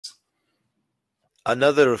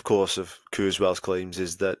Another, of course, of Kurzweil's claims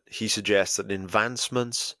is that he suggests that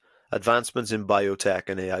advancements in biotech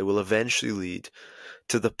and AI will eventually lead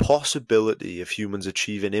to the possibility of humans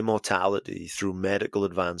achieving immortality through medical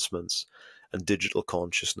advancements and digital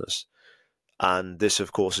consciousness. And this,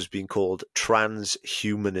 of course, is being called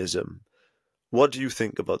transhumanism. What do you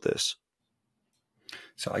think about this?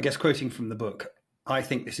 So I guess quoting from the book, I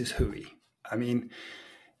think this is hooey. I mean,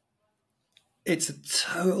 it's a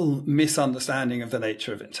total misunderstanding of the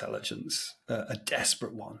nature of intelligence, a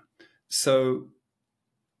desperate one. So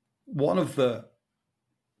one of the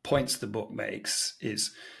points the book makes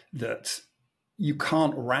is that you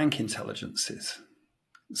can't rank intelligences.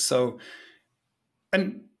 So,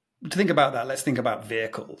 and to think about that, let's think about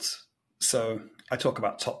vehicles. So I talk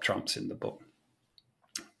about top trumps in the book.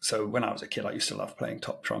 So when I was a kid, I used to love playing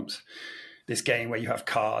top trumps. This game where you have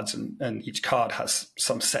cards and each card has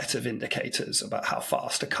some set of indicators about how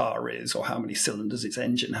fast a car is or how many cylinders its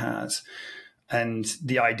engine has. And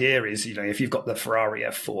the idea is, you know, if you've got the Ferrari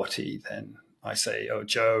F40, then I say, oh,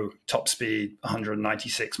 Joe, top speed,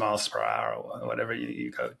 196 miles per hour or whatever.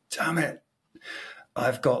 You go, damn it.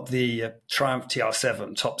 I've got the Triumph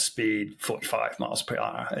TR7, top speed, 45 miles per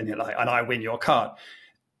hour. And you're like, and I win your card.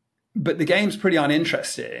 But the game's pretty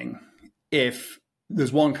uninteresting if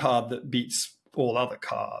there's one card that beats all other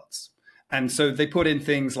cards. And so they put in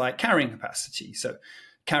things like carrying capacity. So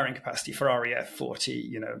carrying capacity, Ferrari F40,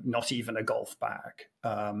 you know, not even a golf bag.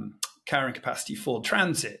 Carrying capacity, Ford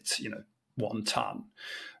Transit, you know, 1 ton.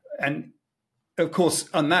 And of course,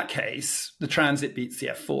 on that case, the Transit beats the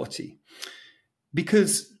F40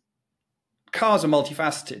 because cars are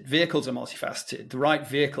multifaceted, vehicles are multifaceted. The right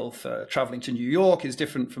vehicle for traveling to New York is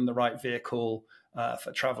different from the right vehicle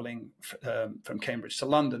for traveling from Cambridge to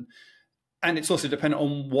London. And it's also dependent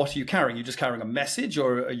on what are you carrying. Are you just carrying a message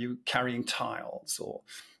or are you carrying tiles or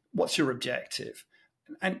what's your objective?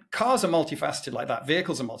 And cars are multifaceted like that.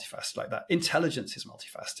 Vehicles are multifaceted like that. Intelligence is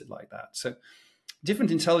multifaceted like that. So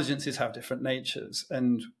different intelligences have different natures.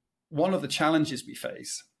 And one of the challenges we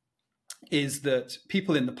face is that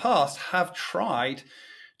people in the past have tried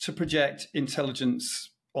to project intelligence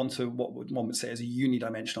onto what one would say is a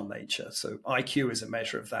unidimensional nature. So IQ is a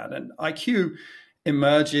measure of that. And IQ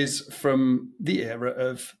emerges from the era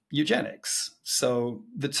of eugenics. So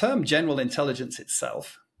the term general intelligence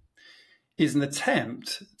itself is an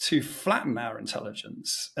attempt to flatten our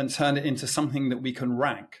intelligence and turn it into something that we can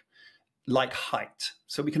rank, like height.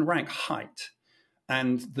 So we can rank height.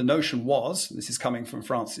 And the notion was, this is coming from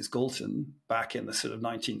Francis Galton back in the sort of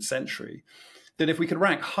 19th century, that if we can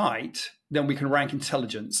rank height, then we can rank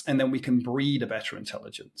intelligence, and then we can breed a better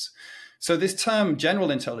intelligence. So this term general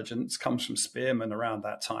intelligence comes from Spearman around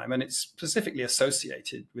that time, and it's specifically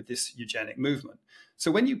associated with this eugenic movement.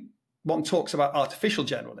 So when one talks about artificial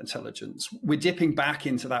general intelligence, we're dipping back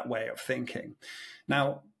into that way of thinking.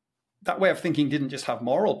 Now, that way of thinking didn't just have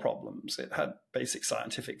moral problems. It had basic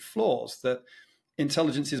scientific flaws that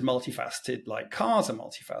intelligence is multifaceted like cars are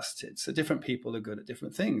multifaceted. So different people are good at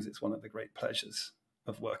different things. It's one of the great pleasures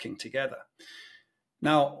of working together.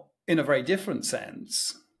 Now, in a very different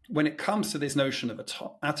sense, when it comes to this notion of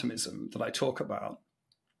atomism that I talk about,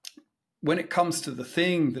 when it comes to the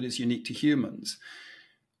thing that is unique to humans,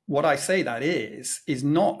 what I say that is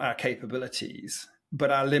not our capabilities,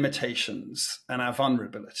 but our limitations and our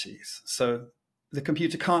vulnerabilities. So the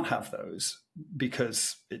computer can't have those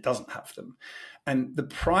because it doesn't have them. And the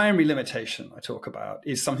primary limitation I talk about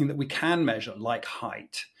is something that we can measure, like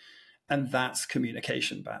height, and that's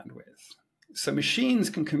communication bandwidth. So machines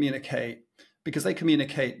can communicate because they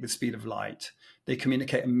communicate with speed of light. They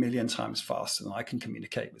communicate 1,000,000 times faster than I can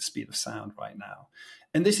communicate with speed of sound right now.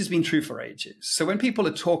 And this has been true for ages. So when people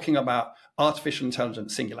are talking about artificial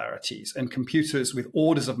intelligence singularities and computers with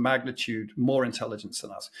orders of magnitude more intelligence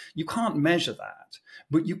than us, you can't measure that,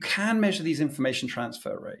 but you can measure these information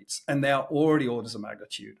transfer rates. And they are already orders of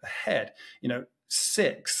magnitude ahead,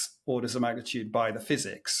 6 orders of magnitude by the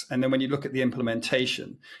physics. And then when you look at the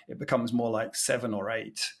implementation, it becomes more like 7 or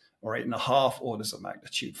 8 or 8.5 orders of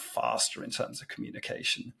magnitude faster in terms of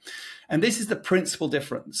communication. And this is the principal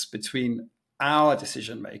difference between our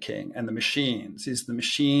decision-making and the machines, is the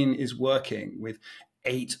machine is working with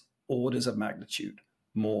 8 orders of magnitude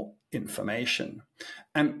more information.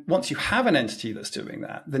 And once you have an entity that's doing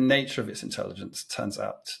that, the nature of its intelligence turns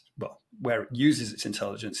out, well, where it uses its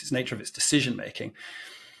intelligence, its nature of its decision-making,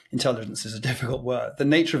 intelligence is a difficult word, the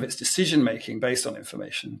nature of its decision-making based on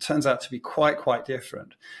information turns out to be quite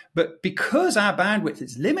different. But because our bandwidth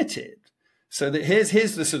is limited, so that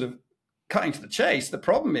here's the sort of cutting to the chase, the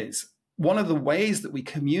problem is one of the ways that we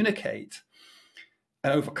communicate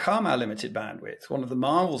and overcome our limited bandwidth, one of the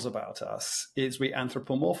marvels about us is we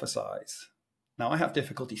anthropomorphize. Now, I have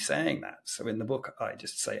difficulty saying that. So in the book, I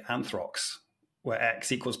just say anthrox, where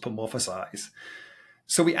X equals pomorphosize.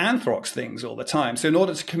 So we anthrox things all the time. So in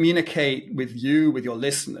order to communicate with you, with your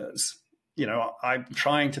listeners, I'm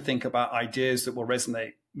trying to think about ideas that will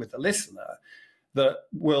resonate with the listener, that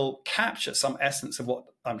will capture some essence of what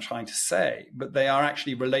I'm trying to say, but they are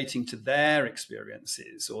actually relating to their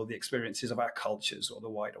experiences or the experiences of our cultures or the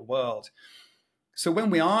wider world. So when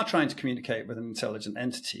we are trying to communicate with an intelligent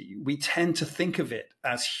entity, we tend to think of it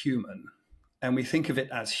as human. And we think of it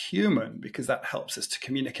as human because that helps us to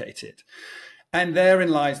communicate it. And therein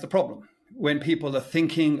lies the problem. When people are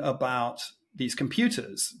thinking about these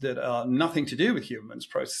computers that are nothing to do with humans,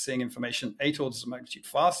 processing information 8 orders of magnitude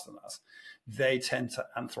faster than us, they tend to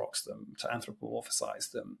anthrox them, to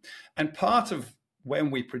anthropomorphize them. And part of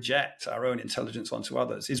when we project our own intelligence onto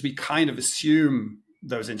others is we kind of assume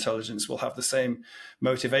those intelligence will have the same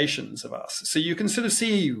motivations of us. So you can sort of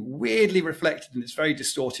see weirdly reflected in this very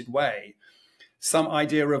distorted way some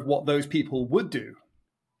idea of what those people would do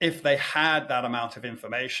if they had that amount of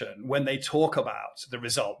information when they talk about the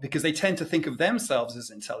result, because they tend to think of themselves as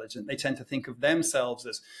intelligent. They tend to think of themselves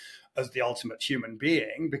as the ultimate human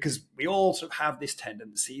being, because we all sort of have this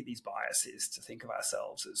tendency, these biases, to think of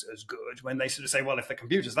ourselves as good, when they sort of say, well, if the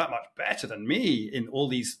computer's that much better than me in all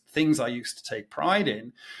these things I used to take pride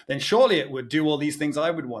in, then surely it would do all these things I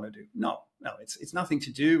would want to do. No, it's nothing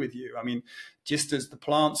to do with you. I mean, just as the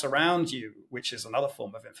plants around you, which is another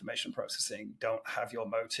form of information processing, don't have your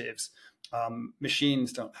motives,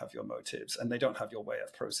 machines don't have your motives, and they don't have your way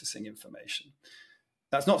of processing information.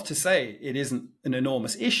 That's not to say it isn't an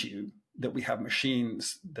enormous issue that we have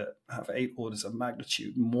machines that have 8 orders of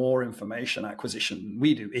magnitude more information acquisition than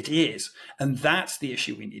we do. It is. And that's the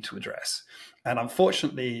issue we need to address. And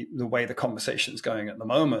unfortunately, the way the conversation is going at the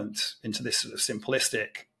moment into this sort of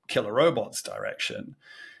simplistic killer robots direction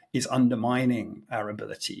is undermining our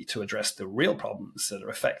ability to address the real problems that are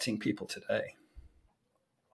affecting people today.